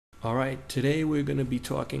Alright, today we're going to be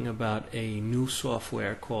talking about a new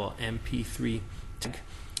software called Mp3 Tag.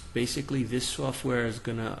 Basically, this software is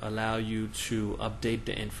going to allow you to update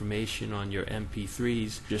the information on your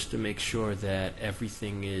MP3s just to make sure that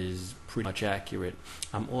everything is pretty much accurate.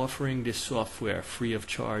 I'm offering this software free of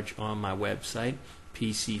charge on my website,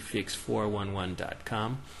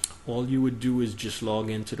 pcfix411.com. All you would do is just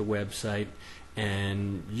log into the website,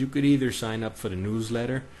 and you could either sign up for the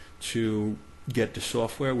newsletter to get the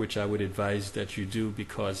software, which I would advise that you do,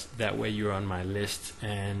 because that way you're on my list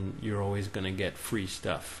and you're always going to get free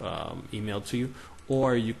stuff emailed to you.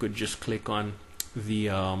 Or you could just click on the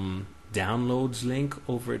downloads link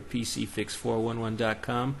over at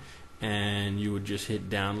pcfix411.com and you would just hit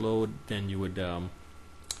download, then you would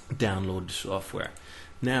download the software.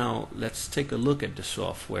 Now let's take a look at the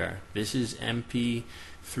software. This is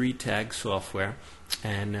Mp3 Tag Software,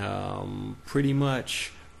 and pretty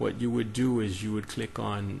much what you would do is you would click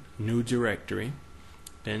on New Directory,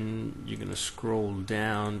 then you're going to scroll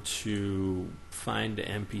down to find the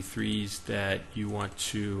MP3s that you want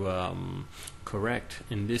to correct.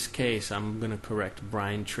 In this case, I'm going to correct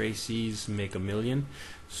Brian Tracy's Make a Million.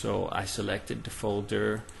 So I selected the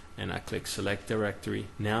folder and I click Select Directory.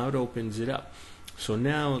 Now it opens it up. So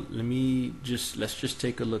now let's just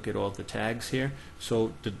take a look at all the tags here.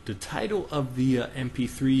 So the title of the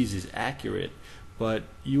MP3s is accurate, but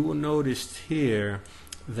you will notice here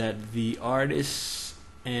that the artist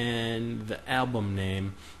and the album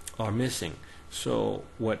name are missing. So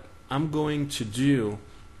what I'm going to do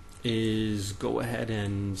is go ahead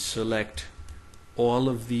and select all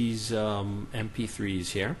of these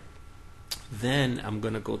MP3s here. Then I'm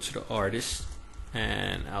going to go to the artist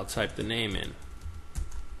and I'll type the name in.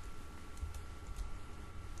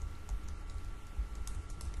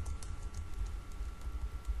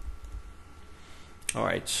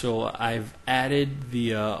 Alright, so I've added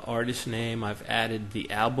the artist name, I've added the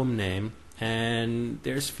album name, and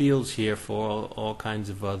there's fields here for all kinds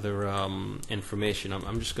of other information.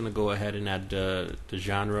 I'm just going to go ahead and add the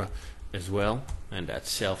genre as well, and that's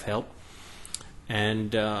self-help.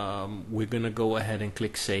 And we're going to go ahead and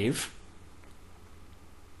click Save.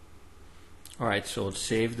 Alright, so it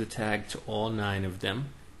saved the tag to all 9 of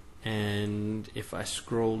them. And if I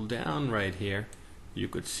scroll down right here, you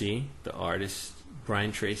could see the artist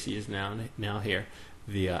Brian Tracy is now here.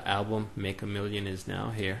 The album Make a Million is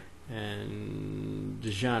now here, and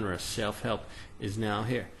the genre self-help is now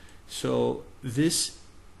here. So this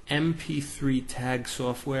Mp3 Tag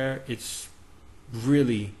software, it's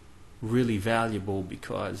really valuable,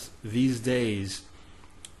 because these days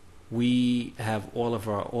we have all of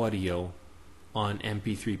our audio on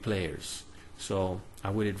MP3 players. So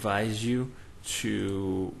I would advise you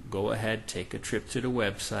to go ahead, take a trip to the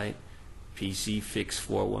website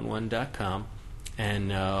pcfix411.com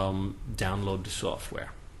and download the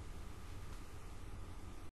software.